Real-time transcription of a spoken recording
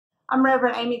I'm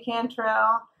Reverend Amy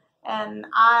Cantrell, and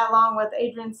I, along with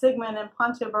Adrian Sigmund and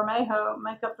Pancho Bermejo,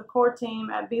 make up the core team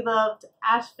at BeLoved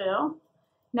Asheville,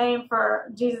 named for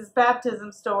Jesus'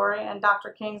 baptism story and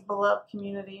Dr. King's beloved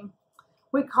community.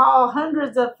 We call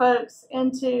hundreds of folks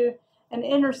into an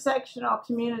intersectional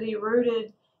community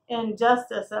rooted in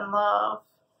justice and love,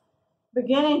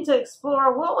 beginning to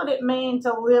explore what would it mean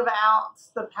to live out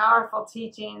the powerful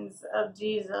teachings of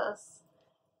Jesus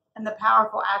and the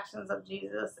powerful actions of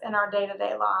Jesus in our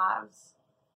day-to-day lives.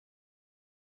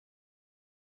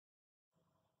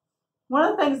 One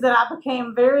of the things that I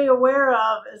became very aware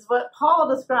of is what Paul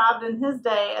described in his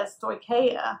day as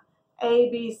stoicheia,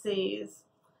 ABCs.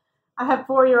 I have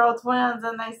 4-year-old twins,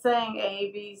 and they sing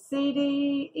A, B, C,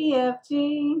 D, E, F,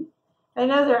 G. They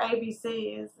know their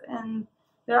ABCs, and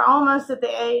they're almost at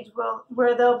the age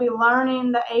where they'll be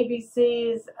learning the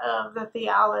ABCs of the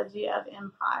theology of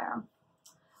empire.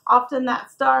 Often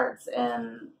that starts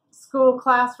in school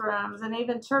classrooms and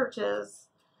even churches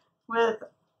with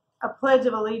a Pledge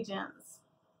of Allegiance.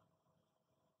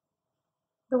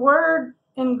 The word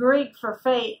in Greek for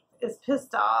faith is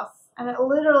pistos, and it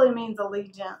literally means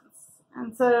allegiance.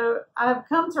 And so I've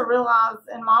come to realize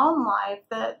in my own life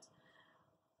that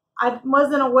I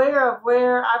wasn't aware of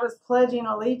where I was pledging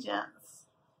allegiance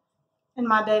in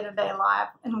my day-to-day life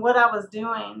and what I was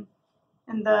doing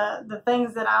and the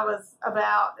things that I was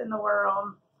about in the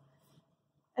world,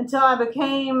 until I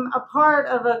became a part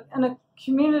of a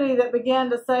community that began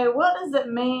to say, what does it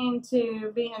mean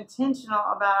to be intentional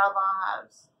about our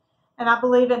lives? And I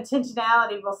believe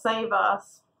intentionality will save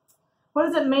us. What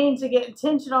does it mean to get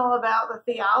intentional about the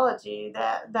theology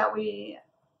that we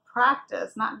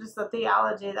practice, not just the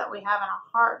theology that we have in our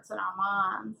hearts and our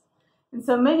minds? And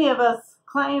so many of us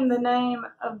claim the name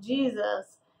of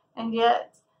Jesus and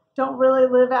yet don't really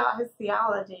live out his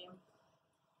theology.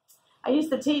 I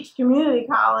used to teach community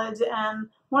college, and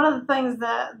one of the things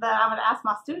that I would ask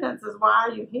my students is, why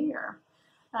are you here?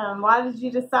 Why did you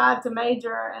decide to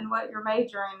major in what you're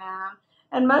majoring in?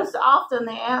 And most often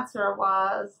the answer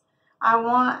was, I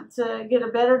want to get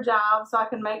a better job so I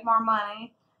can make more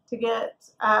money, to get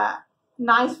a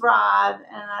nice ride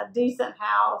and a decent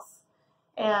house,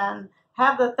 and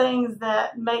have the things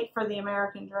that make for the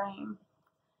American dream.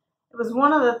 It was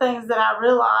one of the things that I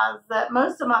realized, that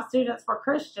most of my students were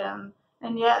Christian,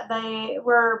 and yet they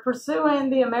were pursuing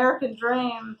the American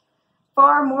dream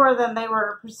far more than they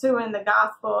were pursuing the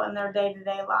gospel in their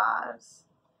day-to-day lives.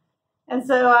 And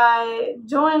so I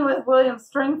joined with William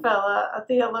Stringfellow, a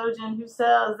theologian, who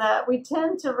says that we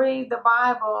tend to read the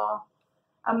Bible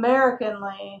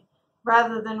Americanly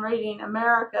rather than reading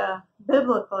America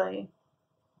biblically.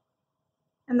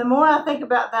 And the more I think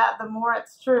about that, the more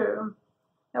it's true.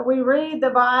 That we read the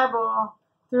Bible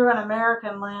through an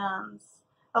American lens,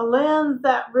 a lens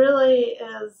that really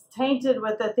is tainted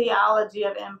with the theology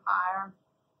of empire.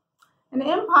 And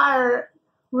empire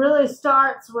really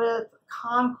starts with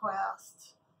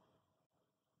conquest.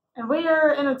 And we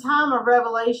are in a time of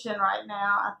revelation right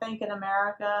now, I think, in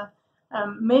America.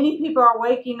 Many people are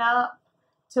waking up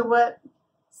to what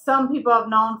some people have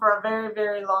known for a very,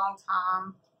 very long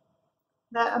time.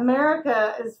 That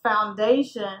America is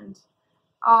foundationed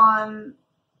on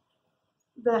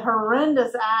the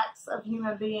horrendous acts of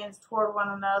human beings toward one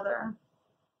another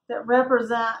that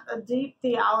represent a deep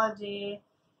theology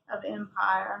of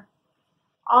empire,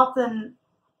 often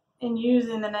in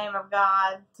using the name of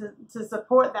God to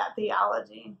support that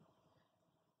theology.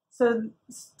 So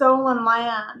stolen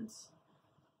land,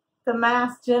 the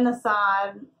mass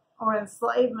genocide or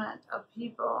enslavement of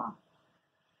people,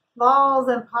 laws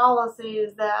and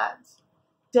policies that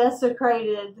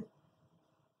desecrated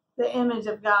the image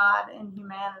of God in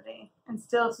humanity, and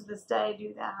still to this day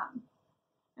do that.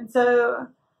 And so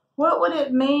what would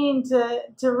it mean to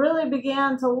really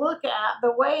begin to look at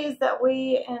the ways that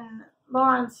we, in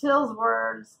Lawrence Hill's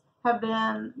words, have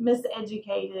been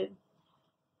miseducated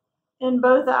in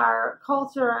both our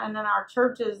culture and in our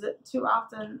churches that too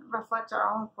often reflect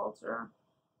our own culture?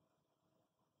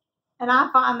 And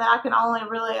I find that I can only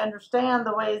really understand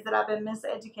the ways that I've been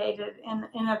miseducated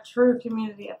in a true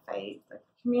community of faith, a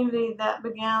community that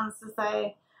begins to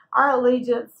say our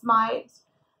allegiance might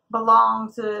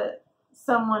belong to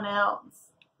someone else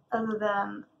other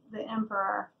than the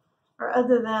emperor, or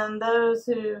other than those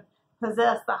who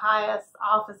possess the highest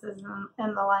offices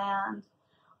in the land,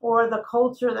 or the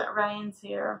culture that reigns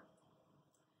here.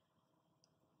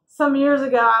 Some years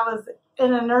ago, I was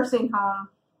in a nursing home,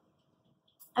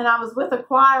 and I was with a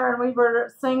choir, and we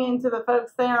were singing to the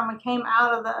folks there, and we came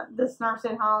out of this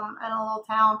nursing home in a little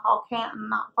town called Canton,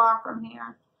 not far from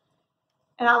here.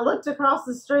 And I looked across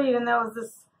the street, and there was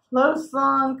this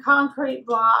low-slung concrete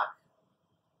block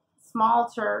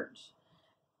small church.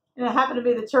 And it happened to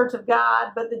be the Church of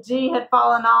God, but the G had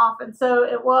fallen off, and so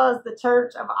it was the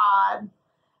Church of Odd.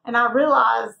 And I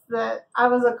realized that I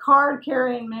was a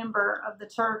card-carrying member of the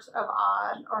Church of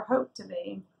Odd, or hoped to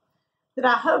be. That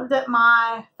I hoped that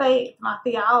my faith, my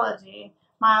theology,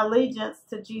 my allegiance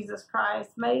to Jesus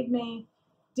Christ made me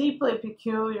deeply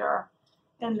peculiar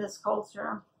in this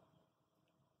culture.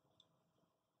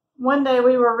 One day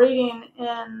we were reading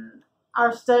in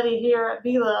our study here at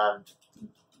BeLoved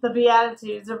the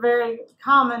Beatitudes, a very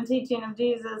common teaching of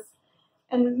Jesus,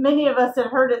 and many of us had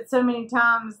heard it so many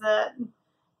times that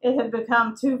it had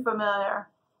become too familiar,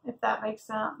 if that makes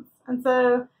sense. And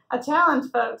so I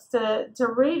challenge folks to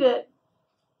read it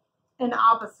in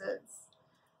opposites.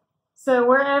 So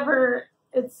wherever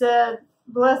it said,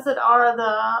 blessed are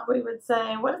the, we would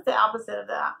say, what is the opposite of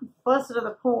that? Blessed are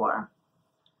the poor.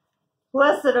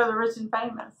 Blessed are the rich and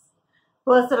famous.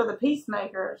 Blessed are the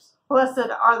peacemakers. Blessed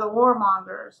are the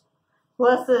warmongers.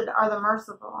 Blessed are the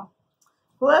merciful.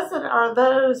 Blessed are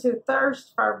those who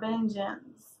thirst for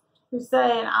vengeance, who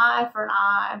say an eye for an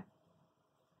eye.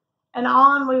 And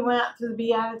on we went through the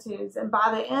Beatitudes, and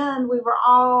by the end we were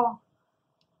all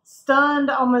stunned,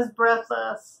 almost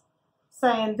breathless,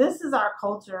 saying, this is our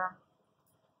culture.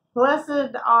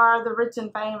 Blessed are the rich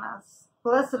and famous.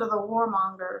 Blessed are the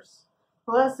warmongers.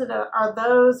 Blessed are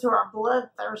those who are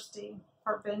bloodthirsty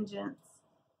for vengeance.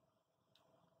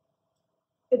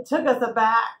 It took us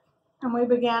aback, and we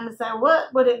began to say,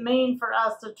 what would it mean for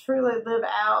us to truly live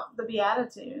out the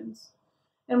Beatitudes?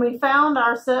 And we found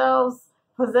ourselves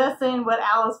possessing what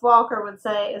Alice Walker would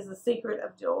say is the secret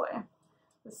of joy.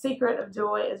 The secret of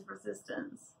joy is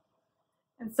resistance.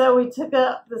 And so we took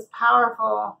up this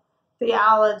powerful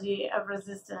theology of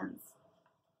resistance,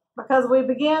 because we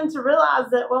began to realize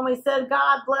that when we said,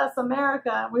 God bless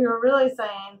America, we were really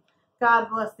saying, God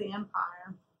bless the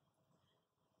empire.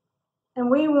 And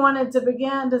we wanted to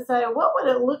begin to say, what would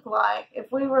it look like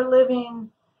if we were living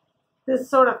this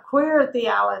sort of queer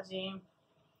theology,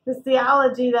 this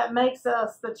theology that makes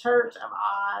us the Church of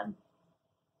Odd,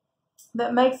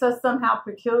 that makes us somehow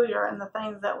peculiar in the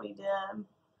things that we did.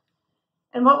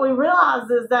 And what we realize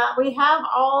is that we have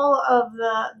all of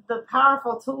the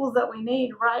powerful tools that we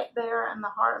need right there in the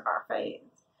heart of our faith,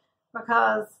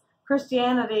 because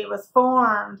Christianity was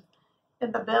formed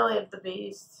in the belly of the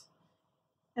beast,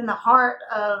 in the heart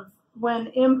of when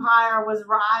empire was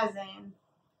rising,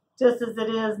 just as it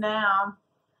is now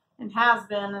and has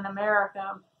been in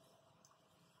America.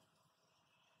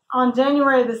 On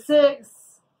January the 6th,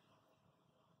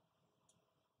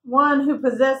 one who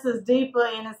possesses deeply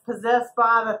and is possessed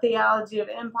by the theology of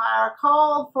empire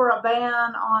called for a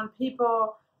ban on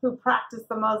people who practice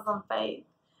the Muslim faith,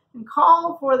 and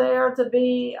called for there to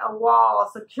be a wall,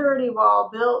 a security wall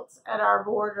built at our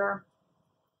border.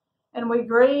 And we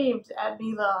grieved at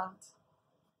BeLoved.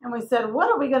 And we said, what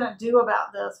are we going to do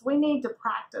about this? We need to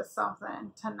practice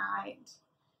something tonight.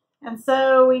 And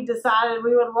so we decided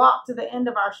we would walk to the end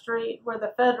of our street where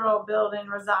the federal building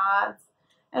resides,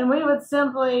 and we would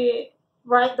simply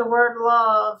write the word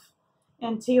love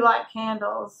in tea light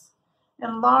candles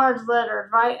in large letters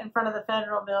right in front of the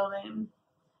federal building.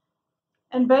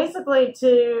 And basically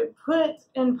to put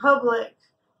in public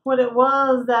what it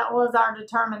was that was our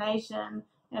determination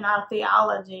and our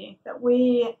theology that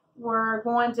we were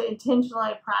going to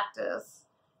intentionally practice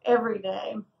every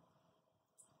day.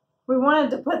 We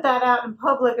wanted to put that out in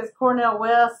public, as Cornel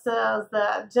West says,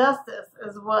 that justice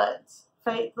is what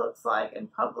faith looks like in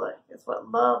public. It's what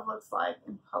love looks like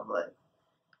in public.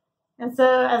 And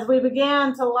so as we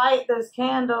began to light those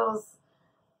candles,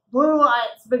 blue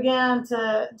lights began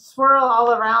to swirl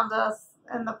all around us,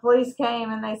 and the police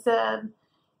came and they said,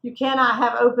 you cannot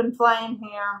have open flame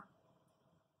here.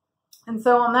 And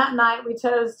so on that night, we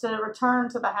chose to return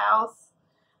to the house,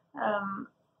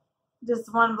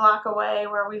 just one block away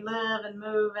where we live and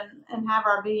move and have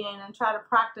our being, and try to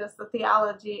practice the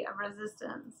theology of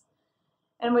resistance.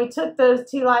 And we took those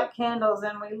tea light candles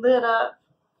and we lit up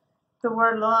the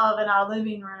word love in our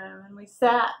living room, and we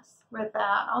sat with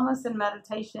that almost in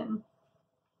meditation.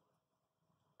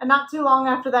 And not too long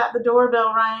after that, the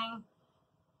doorbell rang,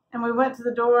 and we went to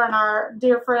the door, and our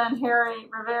dear friend Harry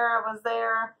Rivera was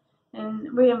there,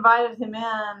 and we invited him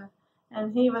in,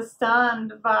 and he was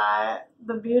stunned by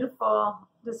the beautiful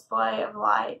display of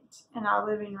light in our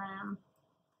living room.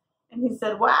 And he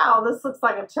said, wow, this looks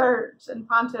like a church. And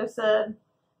Pancho said,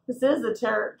 this is the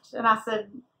church. And I said,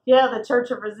 yeah, the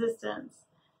Church of Resistance.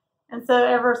 And so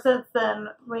ever since then,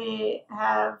 we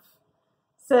have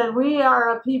said we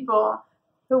are a people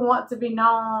who want to be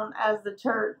known as the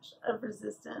Church of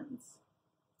Resistance.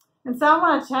 And so I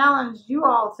want to challenge you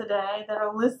all today that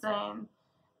are listening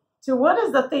to what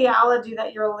is the theology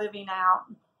that you're living out.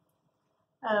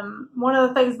 One of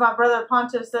the things my brother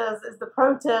Poncho says is the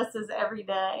protest is every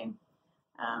day.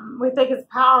 We think it's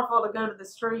powerful to go to the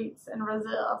streets and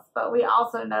resist, but we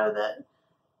also know that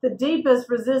the deepest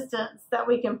resistance that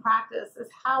we can practice is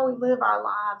how we live our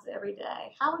lives every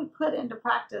day, how we put into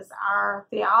practice our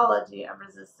theology of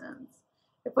resistance.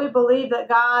 If we believe that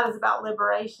God is about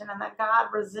liberation and that God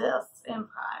resists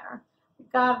empire,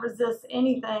 God resists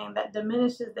anything that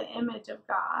diminishes the image of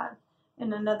God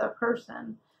in another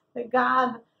person, that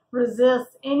God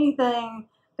resists anything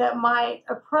that might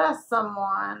oppress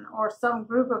someone or some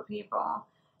group of people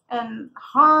and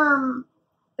harm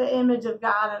the image of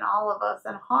God in all of us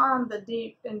and harm the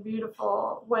deep and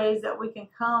beautiful ways that we can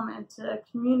come into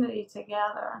community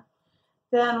together,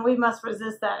 then we must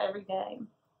resist that every day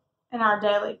in our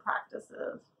daily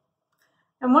practices.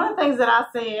 And one of the things that I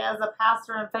see as a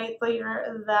pastor and faith leader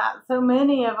is that so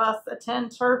many of us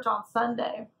attend church on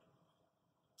Sunday.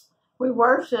 We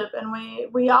worship and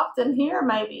we often hear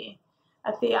maybe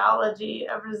a theology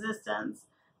of resistance,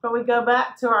 but we go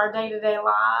back to our day-to-day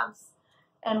lives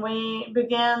and we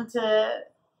begin to,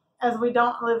 as we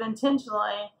don't live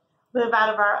intentionally, live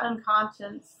out of our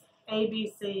unconscious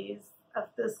ABCs of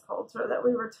this culture that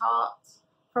we were taught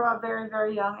from a very,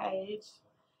 very young age.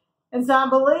 And so I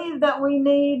believe that we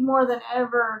need more than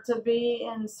ever to be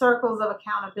in circles of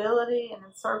accountability and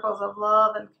in circles of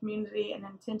love and community and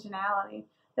intentionality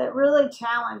that really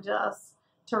challenge us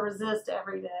to resist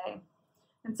every day.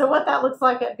 And so what that looks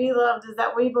like at BeLoved is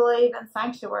that we believe in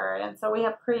sanctuary. And so we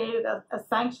have created a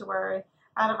sanctuary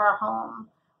out of our home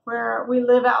where we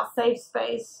live out safe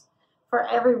space for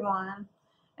everyone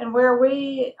and where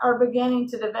we are beginning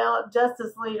to develop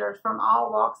justice leaders from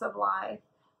all walks of life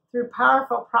through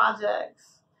powerful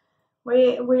projects.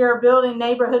 We are building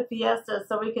neighborhood fiestas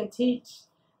so we can teach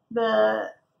the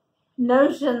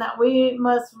notion that we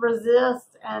must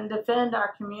resist and defend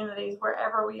our communities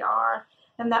wherever we are,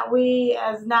 and that we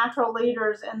as natural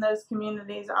leaders in those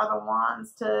communities are the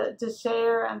ones to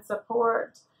share and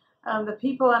support the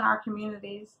people in our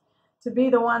communities, to be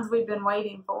the ones we've been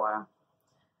waiting for.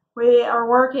 We are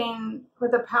working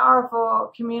with a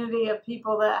powerful community of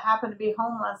people that happen to be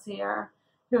homeless here,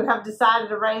 who have decided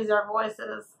to raise their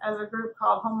voices as a group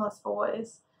called Homeless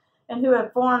Boys, and who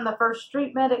have formed the first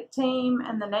street medic team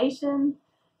in the nation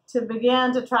to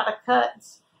begin to try to cut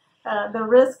the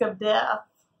risk of death,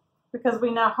 because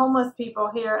we know homeless people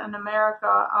here in America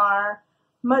are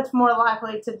much more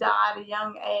likely to die at a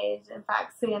young age. In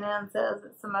fact, CNN says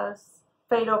it's the most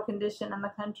fatal condition in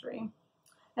the country.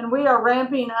 And we are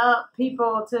ramping up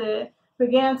people to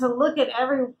begin to look at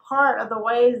every part of the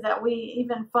ways that we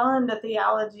even fund a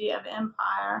theology of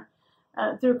empire,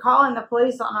 through calling the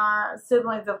police on our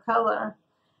siblings of color,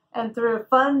 and through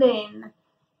funding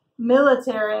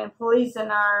military and police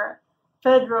in our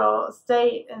federal,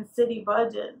 state, and city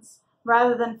budgets,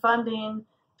 rather than funding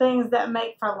things that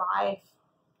make for life.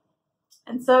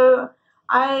 And so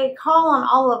I call on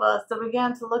all of us to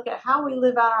begin to look at how we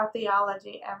live out our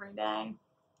theology every day.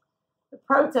 The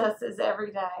protest is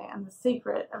every day, and the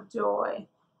secret of joy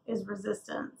is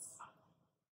resistance.